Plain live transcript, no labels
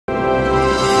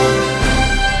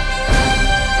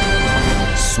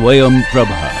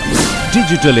swayamprabha.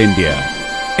 Digital India.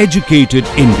 Educated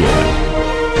India.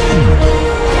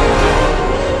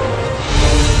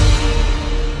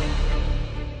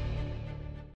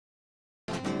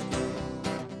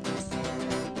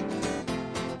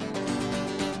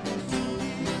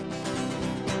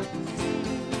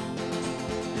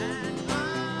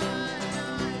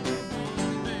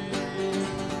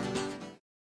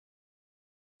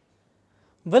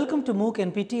 Welcome to MOOC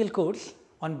NPTEL course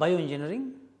on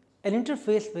Bioengineering, an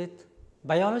interface with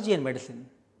biology and medicine.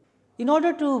 In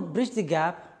order to bridge the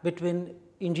gap between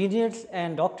engineers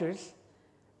and doctors,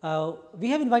 we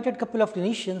have invited a couple of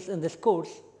clinicians in this course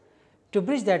to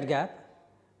bridge that gap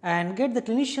and get the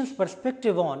clinician's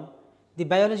perspective on the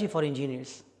biology for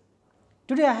engineers.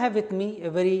 Today I have with me a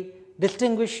very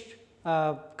distinguished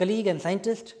colleague and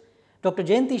scientist, Dr.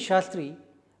 Jayanti Shastri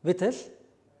with us.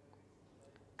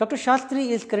 Dr. Shastri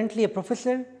is currently a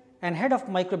professor and head of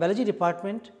microbiology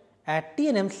department at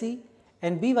TNMC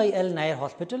and BYL Nair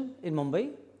Hospital in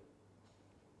Mumbai.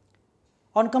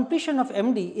 On completion of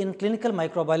MD in clinical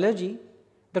microbiology,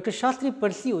 Dr. Shastri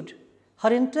pursued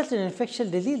her interest in infectious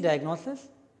disease diagnosis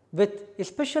with a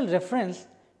special reference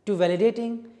to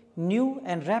validating new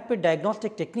and rapid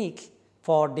diagnostic techniques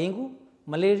for dengue,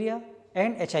 malaria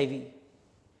and HIV.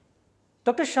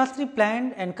 Dr. Shastri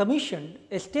planned and commissioned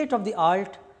a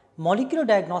state-of-the-art molecular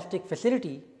diagnostic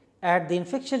facility at the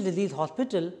Infectious Disease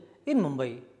Hospital in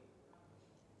Mumbai.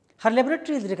 Her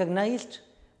laboratory is recognized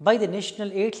by the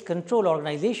National AIDS Control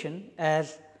Organization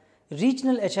as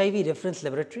Regional HIV Reference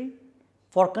Laboratory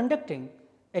for conducting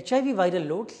HIV viral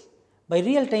loads by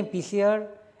real-time PCR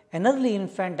and early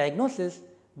infant diagnosis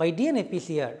by DNA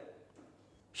PCR.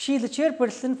 She is the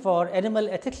chairperson for Animal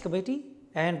Ethics Committee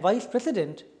and Vice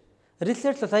President,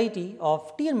 Research Society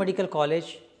of Biomedical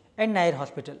College and Nair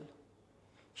Hospital.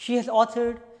 She has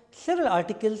authored several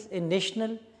articles in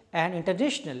national and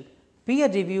international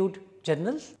peer-reviewed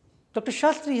journals. Dr.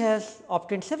 Shastri has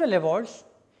obtained several awards.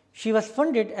 She was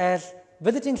funded as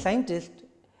visiting scientist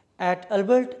at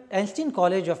Albert Einstein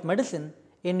College of Medicine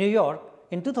in New York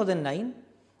in 2009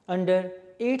 under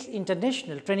AIDS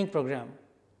International Training Program.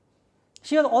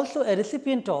 She was also a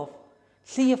recipient of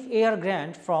CFAR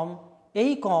grant from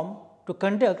AECOM to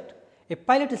conduct a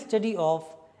pilot study of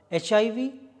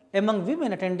HIV among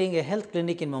women attending a health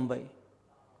clinic in Mumbai.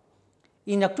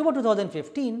 In October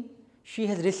 2015, she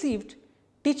has received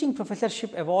Teaching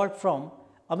Professorship Award from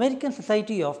American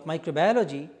Society of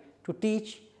Microbiology to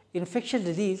teach infectious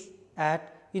disease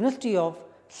at University of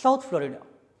South Florida.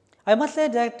 I must say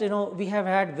that we have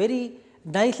had very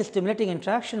nice stimulating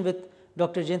interaction with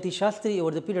Dr. Jayanti Shastri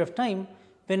over the period of time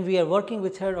when we are working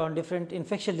with her on different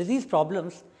infectious disease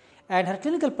problems, and her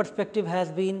clinical perspective has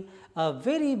been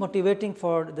very motivating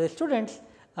for the students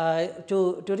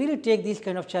to really take these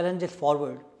kind of challenges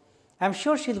forward. I am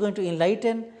sure she is going to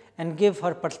enlighten and give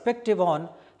her perspective on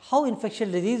how infectious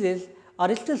diseases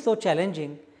are still so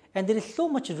challenging, and there is so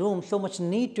much room, so much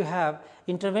need to have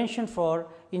intervention for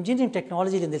engineering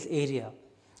technologies in this area.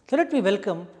 So, let me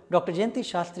welcome Dr. Jayanti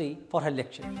Shastri for her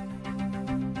lecture.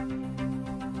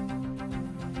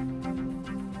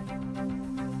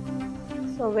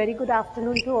 So, very good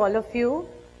afternoon to all of you.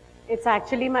 It's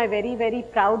actually my very, very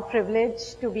proud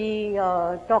privilege to be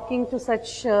talking to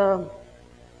such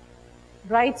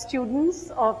bright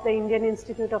students of the Indian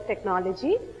Institute of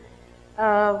Technology.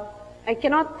 I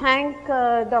cannot thank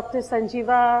Dr.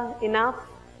 Sanjeeva enough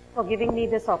for giving me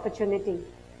this opportunity.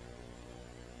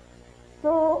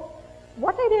 So,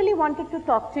 what I really wanted to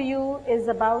talk to you is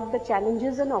about the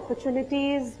challenges and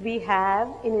opportunities we have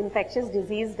in infectious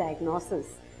disease diagnosis,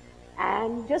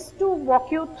 and just to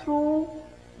walk you through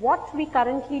what we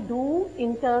currently do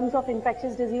in terms of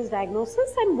infectious disease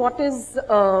diagnosis and what is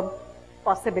a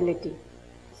possibility.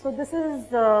 So, this is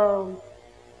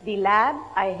the lab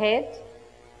I head.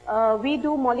 We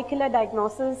do molecular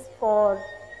diagnosis for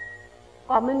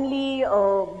commonly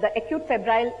the acute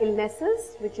febrile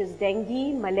illnesses, which is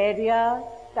dengue, malaria,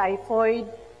 typhoid,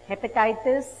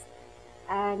 hepatitis,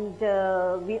 and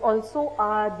we also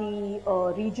are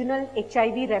the regional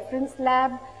HIV reference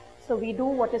lab. So, we do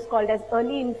what is called as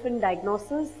early infant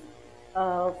diagnosis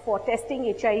for testing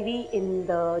HIV in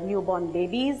the newborn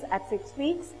babies at 6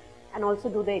 weeks, and also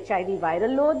do the HIV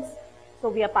viral loads. So,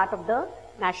 we are part of the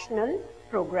national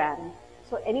program.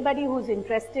 So, anybody who is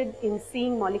interested in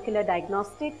seeing molecular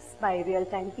diagnostics by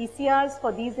real-time PCRs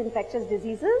for these infectious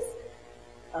diseases,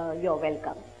 you're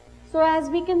welcome. So, as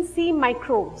we can see,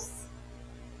 microbes.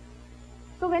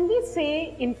 So, when we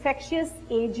say infectious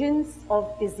agents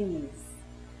of disease,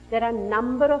 there are a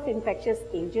number of infectious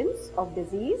agents of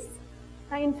disease.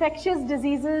 Infectious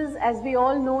diseases, as we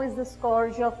all know, is the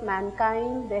scourge of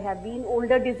mankind. There have been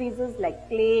older diseases like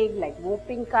plague, like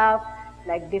whooping cough,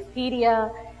 like diphtheria,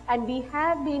 and we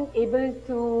have been able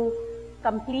to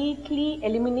completely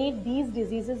eliminate these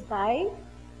diseases by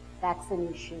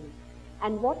vaccination.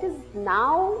 And what is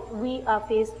now we are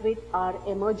faced with are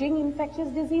emerging infectious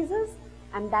diseases,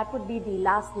 and that would be the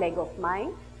last leg of my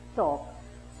talk.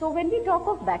 So when we talk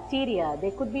of bacteria, they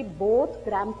could be both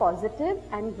gram-positive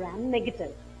and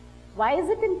gram-negative. Why is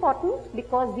it important?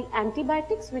 Because the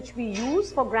antibiotics which we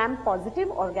use for gram-positive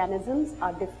organisms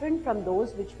are different from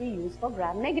those which we use for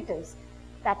gram-negatives.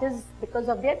 That is because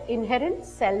of their inherent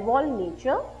cell wall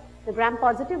nature. The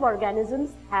gram-positive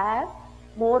organisms have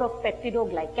more of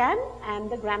peptidoglycan and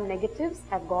the gram-negatives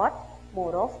have got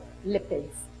more of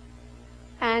lipids.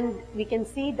 And we can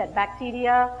see that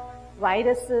bacteria,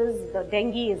 viruses, the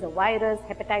dengue is a virus,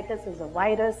 hepatitis is a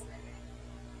virus.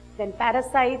 Then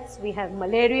parasites, we have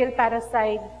malarial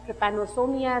parasite,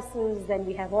 trypanosomiasis, then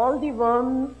we have all the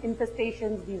worm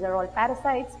infestations, these are all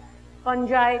parasites.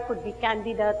 Fungi could be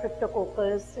candida,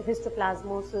 cryptococcus,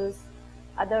 histoplasmosis,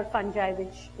 other fungi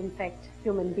which infect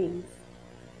human beings.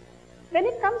 When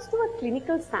it comes to a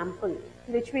clinical sample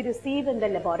which we receive in the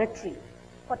laboratory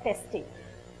for testing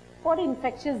for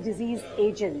infectious disease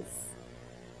agents,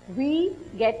 we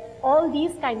get all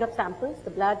these kind of samples,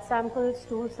 the blood samples,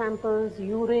 stool samples,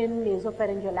 urine,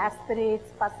 nasopharyngeal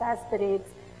aspirates, pus aspirates.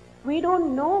 We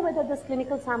don't know whether this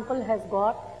clinical sample has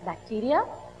got bacteria,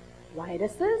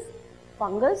 viruses,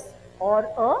 fungus or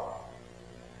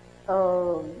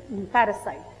a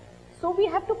parasite. So we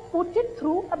have to put it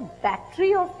through a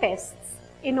battery of tests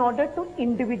in order to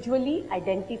individually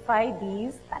identify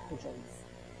these pathogens.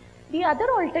 The other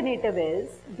alternative is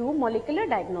do molecular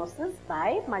diagnosis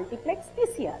by multiplex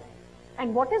PCR.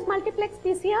 And what is multiplex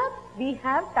PCR? We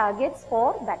have targets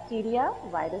for bacteria,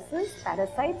 viruses,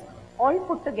 parasites all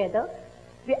put together.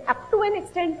 We are up to an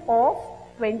extent of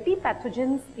 20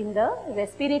 pathogens in the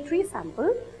respiratory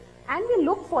sample, and we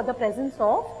look for the presence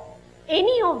of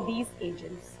any of these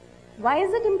agents. Why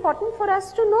is it important for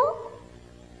us to know?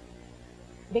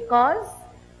 Because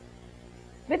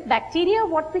with bacteria,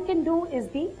 what we can do is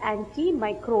the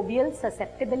antimicrobial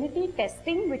susceptibility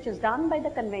testing, which is done by the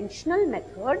conventional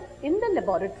method in the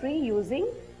laboratory using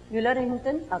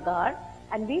Muller-Hinton agar,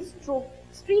 and we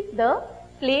streak the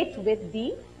plate with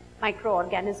the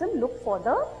microorganism, look for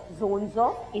the zones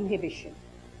of inhibition.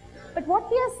 But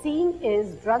what we are seeing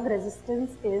is drug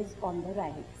resistance is on the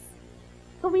rise.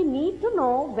 So we need to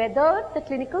know whether the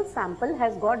clinical sample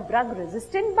has got drug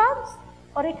resistant bugs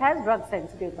or it has drug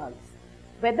sensitive bugs.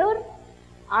 Whether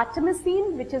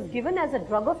artemisinin, which is given as a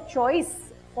drug of choice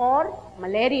for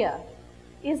malaria,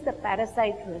 is the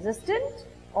parasite resistant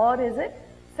or is it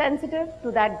sensitive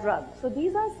to that drug? So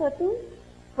these are certain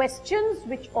questions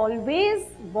which always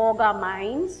bog our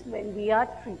minds when we are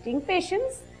treating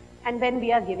patients and when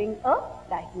we are giving a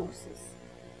diagnosis.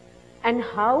 And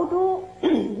how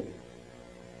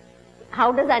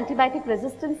does antibiotic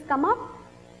resistance come up?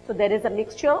 So there is a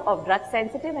mixture of drug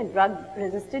sensitive and drug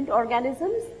resistant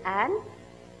organisms, and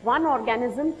one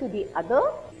organism to the other,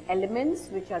 elements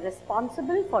which are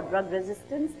responsible for drug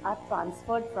resistance are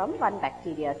transferred from one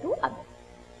bacteria to other.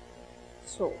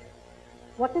 So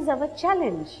what is our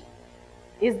challenge?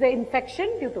 Is the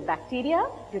infection due to bacteria,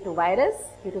 due to virus,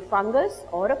 due to fungus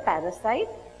or a parasite?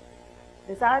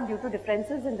 These are due to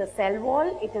differences in the cell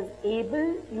wall. It is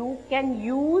able, you can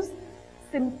use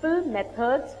simple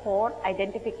methods for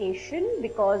identification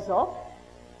because of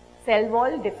cell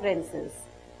wall differences.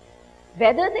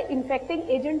 Whether the infecting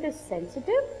agent is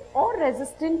sensitive or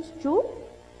resistant to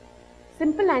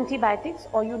simple antibiotics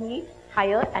or you need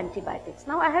higher antibiotics.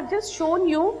 Now I have just shown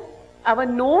you our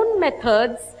known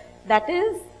methods, that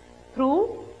is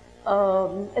through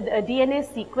DNA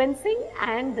sequencing,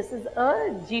 and this is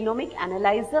a genomic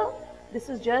analyzer. This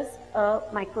is just a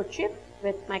microchip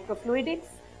with microfluidics.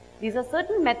 These are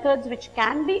certain methods which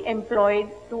can be employed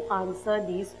to answer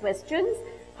these questions.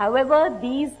 However,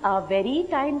 these are very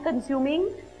time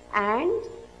consuming and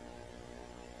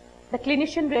the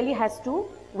clinician really has to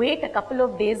wait a couple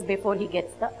of days before he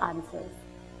gets the answers.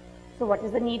 So what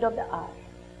is the need of the hour?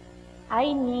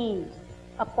 I need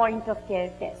a point of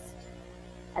care test,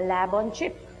 a lab on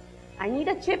chip. I need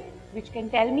a chip which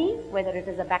can tell me whether it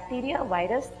is a bacteria,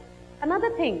 virus. Another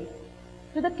thing,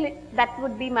 that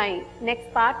would be my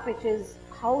next part, which is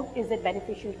how is it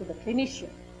beneficial to the clinician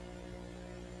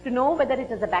to know whether it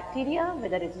is a bacteria,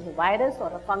 whether it is a virus or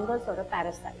a fungus or a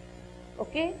parasite.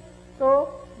 Okay, so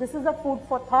this is a food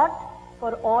for thought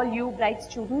for all you bright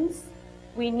students.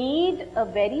 We need a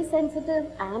very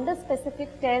sensitive and a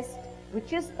specific test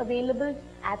which is available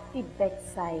at the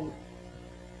bedside.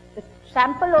 The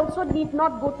sample also need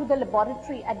not go to the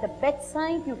laboratory. At the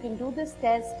bedside, you can do this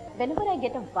test. Whenever I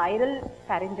get a viral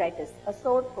pharyngitis, a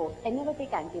sore throat, I never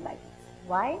take antibiotics.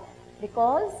 Why?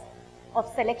 Because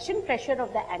of selection pressure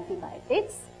of the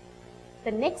antibiotics.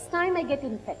 The next time I get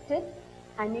infected,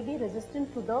 I may be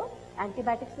resistant to the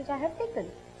antibiotics which I have taken.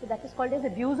 So that is called as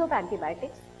abuse of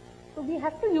antibiotics. So we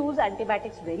have to use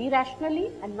antibiotics very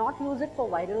rationally and not use it for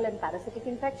viral and parasitic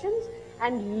infections,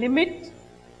 and limit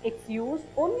its use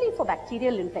only for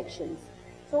bacterial infections.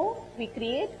 So we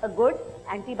create a good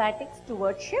antibiotic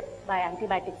stewardship by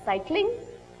antibiotic cycling.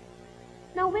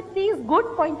 Now with these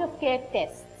good point of care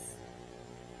tests,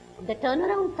 the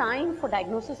turnaround time for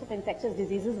diagnosis of infectious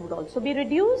diseases would also be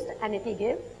reduced, and it will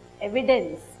give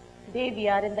evidence. Today we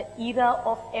are in the era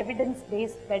of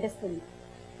evidence-based medicine.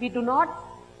 We do not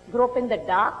grope in the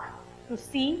dark to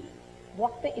see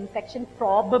what the infection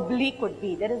probably could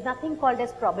be. There is nothing called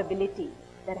as probability.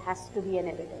 There has to be an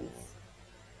evidence.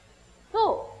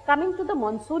 So, coming to the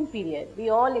monsoon period, we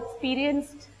all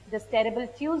experienced this terrible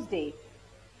Tuesday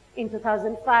in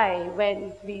 2005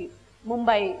 when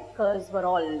Mumbaikars were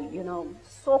all,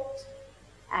 soaked,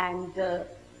 and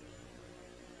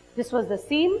this was the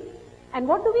scene. And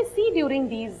what do we see during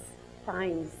these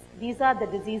times? These are the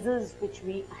diseases which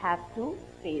we have to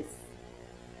face.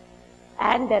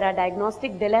 And there are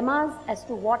diagnostic dilemmas as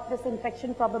to what this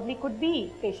infection probably could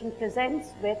be. Patient presents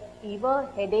with fever,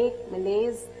 headache,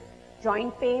 malaise,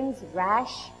 joint pains,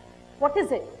 rash. What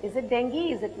is it? Is it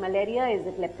dengue? Is it malaria? Is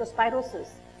it leptospirosis?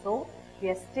 So we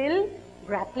are still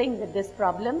grappling with this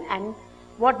problem, and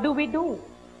what do we do?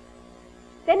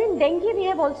 Then in dengue, we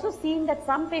have also seen that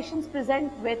some patients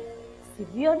present with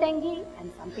severe dengue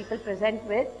and some people present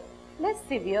with less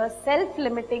severe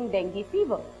self-limiting dengue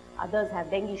fever. Others have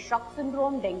dengue shock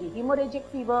syndrome, dengue hemorrhagic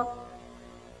fever.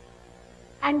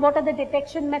 And what are the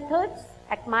detection methods?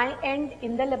 At my end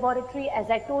in the laboratory, as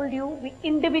I told you, we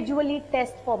individually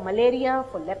test for malaria,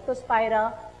 for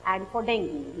leptospira, and for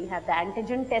dengue. We have the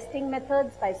antigen testing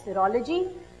methods by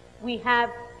serology. We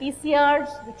have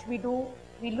PCRs, which we do.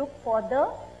 We look for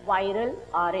the viral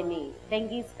RNA,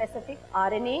 dengue specific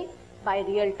RNA by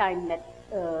real-time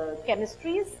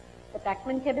chemistries,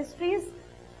 attachment chemistries.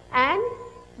 And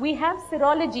we have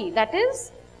serology, that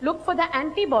is, look for the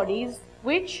antibodies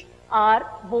which are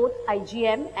both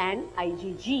IgM and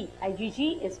IgG.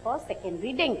 IgG is for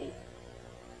secondary dengue.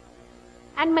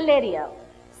 And malaria.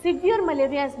 Severe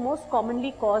malaria is most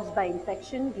commonly caused by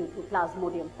infection due to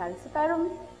Plasmodium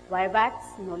falciparum, Vivax,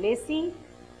 knowlesi.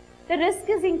 The risk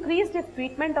is increased if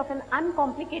treatment of an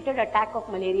uncomplicated attack of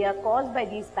malaria caused by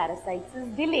these parasites is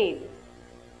delayed.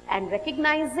 And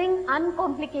recognizing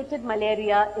uncomplicated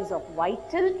malaria is of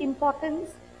vital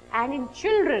importance, and in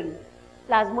children,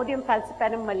 Plasmodium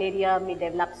falciparum malaria may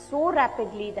develop so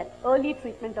rapidly that early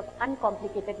treatment of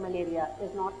uncomplicated malaria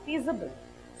is not feasible.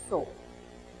 So,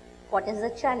 what is the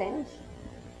challenge?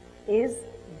 Is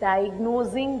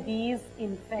diagnosing these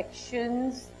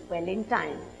infections well in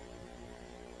time,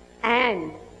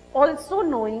 and also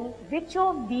knowing which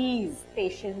of these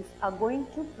patients are going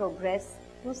to progress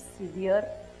to severe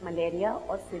malaria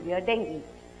or severe dengue.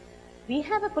 We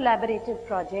have a collaborative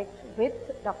project with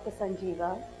Dr.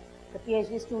 Sanjeeva. The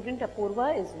PhD student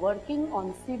Apurva is working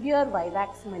on severe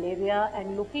Vivax malaria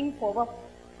and looking for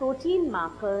protein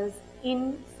markers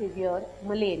in severe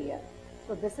malaria.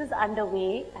 So this is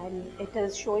underway, and it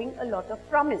is showing a lot of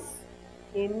promise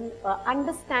in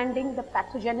understanding the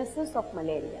pathogenesis of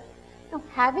malaria. Now,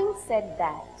 having said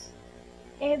that,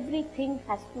 everything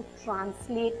has to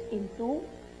translate into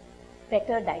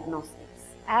better diagnostics.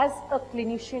 As a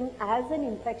clinician, as an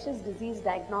infectious disease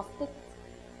diagnostics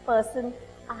person,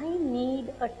 I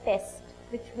need a test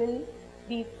which will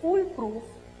be foolproof,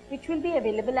 which will be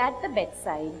available at the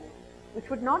bedside, which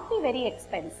would not be very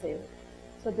expensive.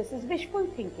 So this is wishful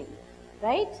thinking,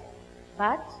 right?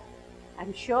 But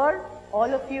I'm sure all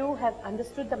of you have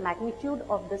understood the magnitude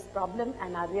of this problem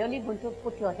and are really going to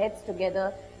put your heads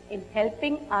together in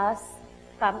helping us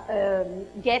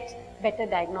get better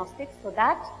diagnostics, so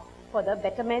that for the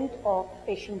betterment of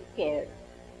patient care.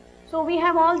 So we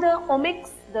have all the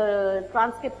omics, the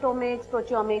transcriptomics,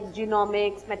 proteomics,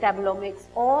 genomics, metabolomics,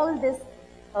 all this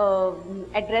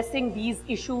addressing these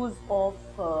issues of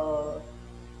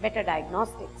better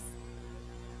diagnostics.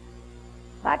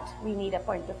 But we need a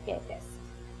point of care test.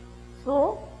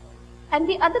 So, and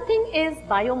the other thing is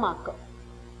biomarker.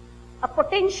 A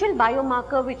potential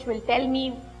biomarker which will tell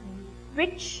me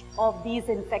which of these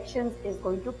infections is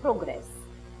going to progress.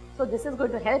 So this is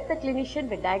going to help the clinician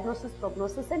with diagnosis,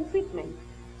 prognosis and treatment.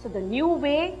 So the new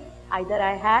way, either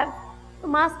I have So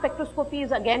mass spectroscopy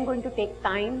is again going to take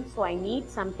time, so I need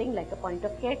something like a point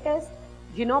of care test.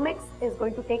 Genomics is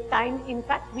going to take time. In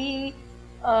fact, we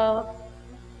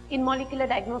in molecular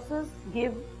diagnosis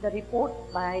give the report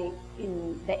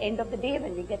in the end of the day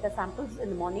when we get the samples in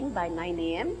the morning by 9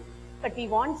 a.m. But we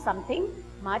want something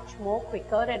much more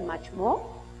quicker and much more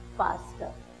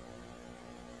faster.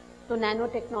 So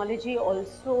nanotechnology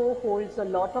also holds a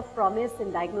lot of promise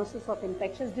in diagnosis of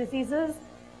infectious diseases.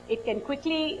 It can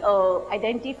quickly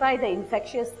identify the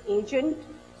infectious agent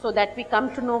so that we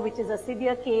come to know which is a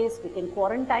severe case. We can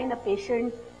quarantine a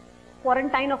patient.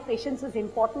 Quarantine of patients is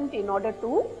important in order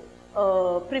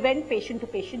to prevent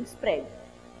patient-to-patient spread.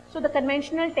 So the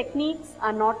conventional techniques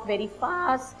are not very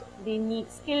fast. We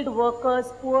need skilled workers,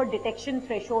 poor detection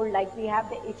threshold, like we have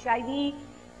the HIV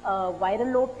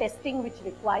viral load testing, which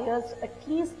requires at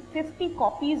least 50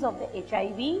 copies of the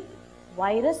HIV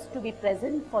virus to be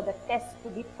present for the test to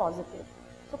be positive.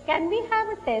 So can we have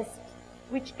a test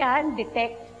which can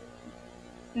detect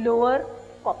lower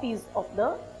copies of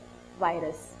the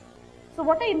virus? So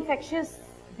what are infectious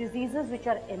diseases which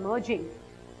are emerging?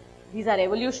 These are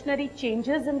evolutionary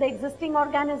changes in the existing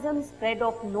organisms, spread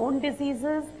of known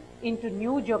diseases into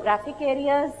new geographic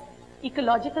areas,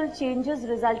 ecological changes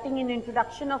resulting in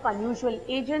introduction of unusual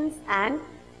agents and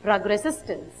drug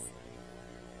resistance.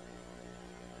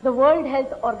 The World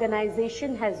Health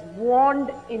Organization has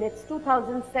warned in its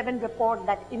 2007 report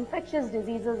that infectious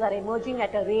diseases are emerging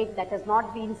at a rate that has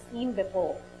not been seen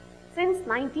before. Since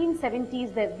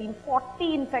 1970s, there have been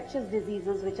 40 infectious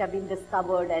diseases which have been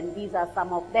discovered, and these are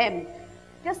some of them.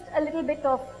 Just a little bit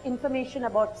of information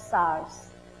about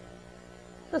SARS.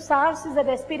 So SARS is a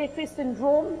respiratory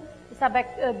syndrome,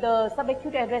 the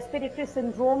subacute respiratory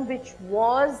syndrome, which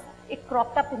it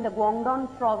cropped up in the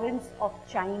Guangdong province of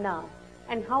China.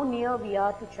 And how near we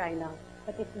are to China,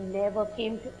 but it never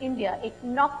came to India. It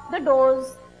knocked the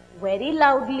doors very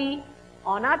loudly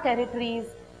on our territories,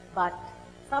 but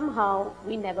somehow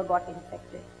we never got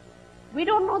infected. We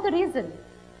don't know the reason.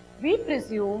 We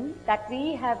presume that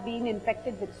we have been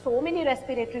infected with so many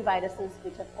respiratory viruses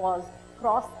which have caused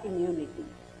cross immunity.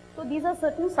 So these are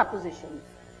certain suppositions.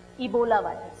 Ebola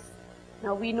virus.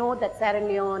 Now we know that Sierra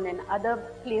Leone and other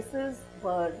places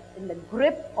were in the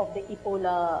grip of the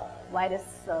Ebola virus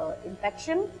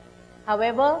infection.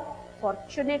 However,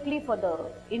 fortunately for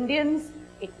the Indians,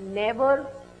 it never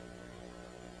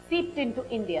seeped into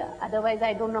India. Otherwise,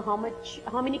 I don't know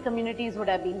how many communities would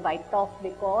have been wiped off,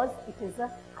 because it is a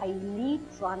highly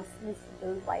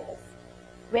transmissible virus,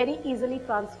 very easily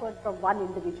transferred from one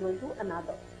individual to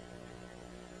another.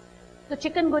 So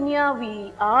chikungunya,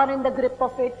 we are in the grip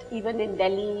of it, even in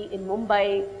Delhi, in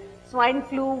Mumbai. Swine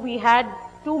flu, we had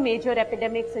two major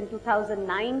epidemics in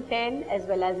 2009-10 as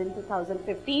well as in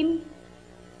 2015.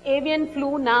 Avian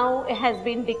flu now has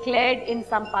been declared in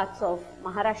some parts of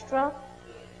Maharashtra.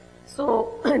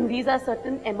 So these are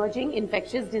certain emerging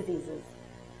infectious diseases.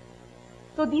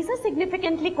 So these are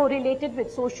significantly correlated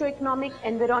with socio-economic,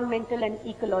 environmental and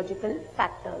ecological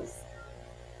factors.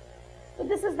 So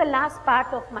this is the last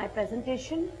part of my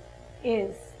presentation,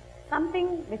 is something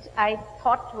which I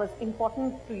thought was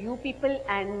important to you people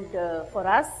and for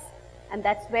us, and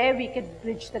that's where we could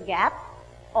bridge the gap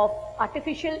of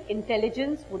artificial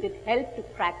intelligence. Would it help to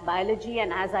crack biology?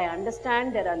 And as I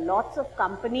understand, there are lots of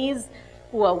companies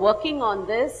who are working on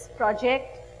this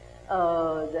project,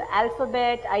 the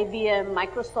Alphabet, IBM,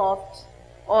 Microsoft,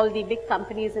 all the big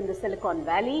companies in the Silicon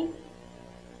Valley.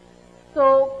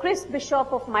 So Chris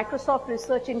Bishop of Microsoft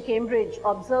Research in Cambridge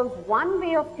observes one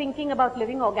way of thinking about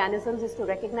living organisms is to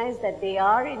recognize that they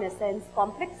are, in a sense,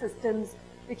 complex systems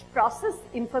which process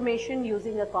information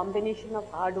using a combination of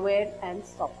hardware and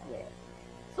software.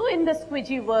 So in the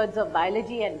squidgy words of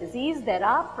biology and disease, there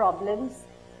are problems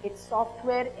which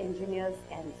software engineers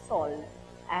can solve,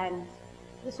 and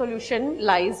the solution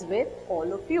lies with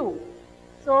all of you.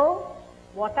 So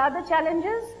what are the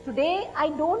challenges? Today, I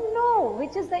don't know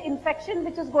which is the infection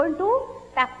which is going to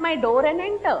tap my door and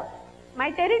enter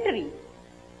my territory.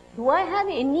 Do I have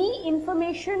any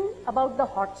information about the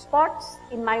hotspots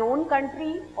in my own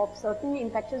country of certain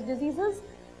infectious diseases?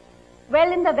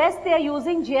 Well, in the West, they are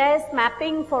using GIS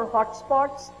mapping for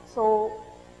hotspots. So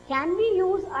can we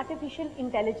use artificial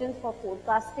intelligence for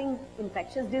forecasting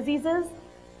infectious diseases?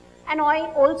 And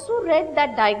I also read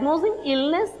that diagnosing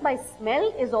illness by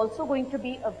smell is also going to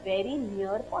be a very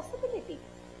near possibility.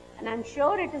 And I'm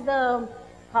sure it is the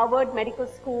Harvard Medical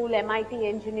School, MIT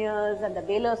engineers, and the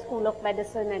Baylor School of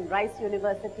Medicine and Rice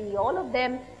University, all of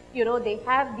them, you know, they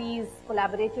have these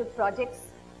collaborative projects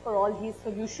for all these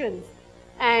solutions.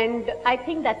 And I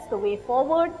think that's the way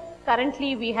forward.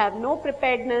 Currently, we have no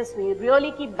preparedness. We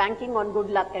really keep banking on good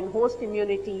luck and host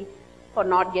immunity for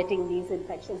not getting these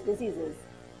infectious diseases.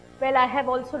 Well, I have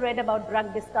also read about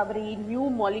drug discovery. New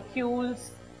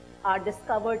molecules are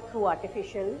discovered through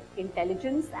artificial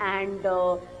intelligence, and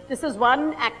this is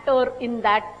one actor in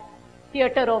that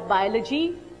theater of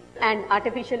biology and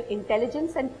artificial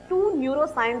intelligence, and 2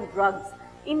 neuroscience drugs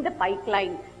in the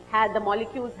pipeline the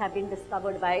molecules have been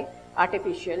discovered by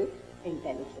artificial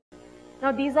intelligence.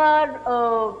 Now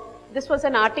this was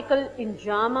an article in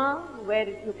JAMA where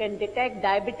you can detect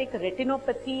diabetic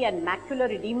retinopathy and macular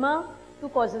edema, 2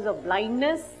 causes of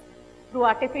blindness, through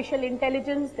artificial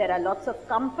intelligence. There are lots of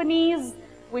companies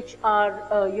which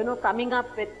are coming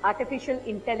up with artificial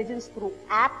intelligence through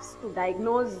apps to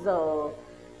diagnose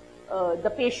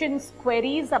the patient's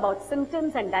queries about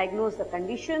symptoms and diagnose the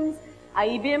conditions.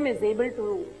 IBM is able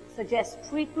to suggest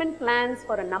treatment plans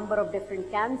for a number of different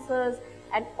cancers,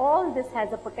 and all this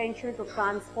has a potential to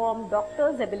transform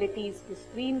doctors' abilities to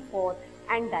screen for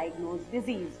and diagnose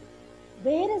disease.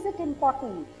 Where is it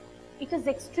important? It is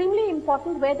extremely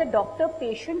important where the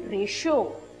doctor-patient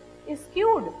ratio is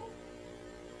skewed.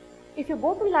 If you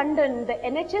go to London, the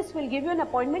NHS will give you an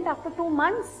appointment after 2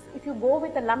 months. If you go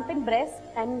with a lump in breast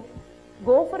and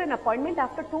go for an appointment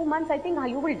after 2 months, I think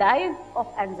you will die of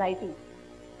anxiety.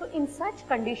 So in such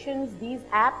conditions, these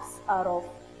apps are of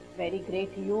very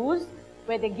great use,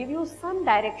 where they give you some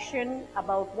direction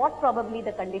about what probably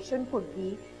the condition could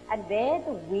be and where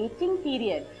the waiting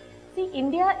period. See,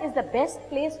 India is the best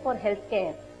place for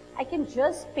healthcare. I can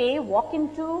just walk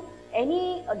into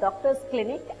any doctor's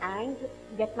clinic and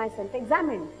get myself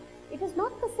examined. It is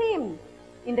not the same.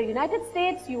 In the United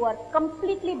States, you are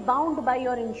completely bound by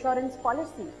your insurance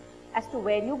policy as to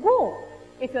where you go.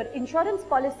 If your insurance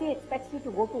policy expects you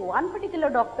to go to one particular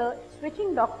doctor,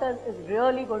 switching doctors is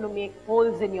really going to make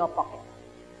holes in your pocket.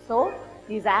 So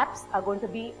these apps are going to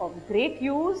be of great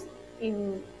use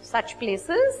in such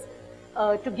places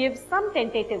to give some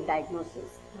tentative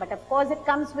diagnosis. But of course, it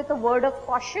comes with a word of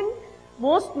caution.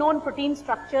 Most known protein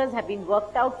structures have been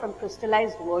worked out from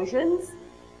crystallized versions,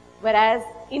 whereas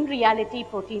in reality,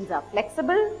 proteins are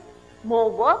flexible.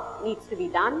 More work needs to be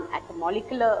done at the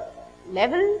molecular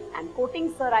level, and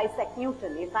quoting Sir Isaac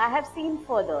Newton, if I have seen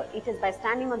further, it is by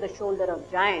standing on the shoulder of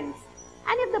giants.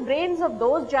 And if the brains of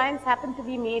those giants happen to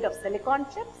be made of silicon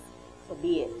chips, so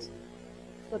be it.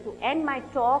 So to end my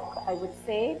talk, I would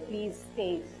say, please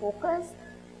stay focused,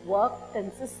 work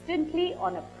consistently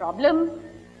on a problem,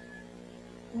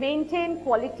 maintain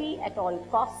quality at all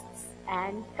costs,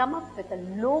 and come up with a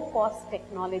low-cost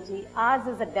technology. Ours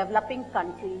is a developing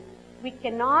country. We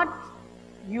cannot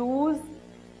use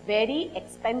very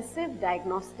expensive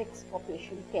diagnostics for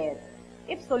patient care.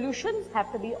 If solutions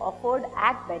have to be offered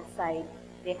at bedside,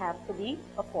 they have to be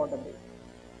affordable.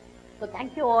 So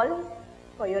thank you all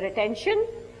for your attention.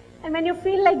 And when you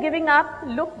feel like giving up,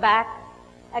 look back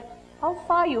at how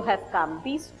far you have come.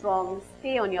 Be strong,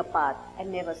 stay on your path,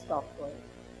 and never stop going.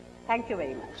 Thank you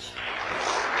very much.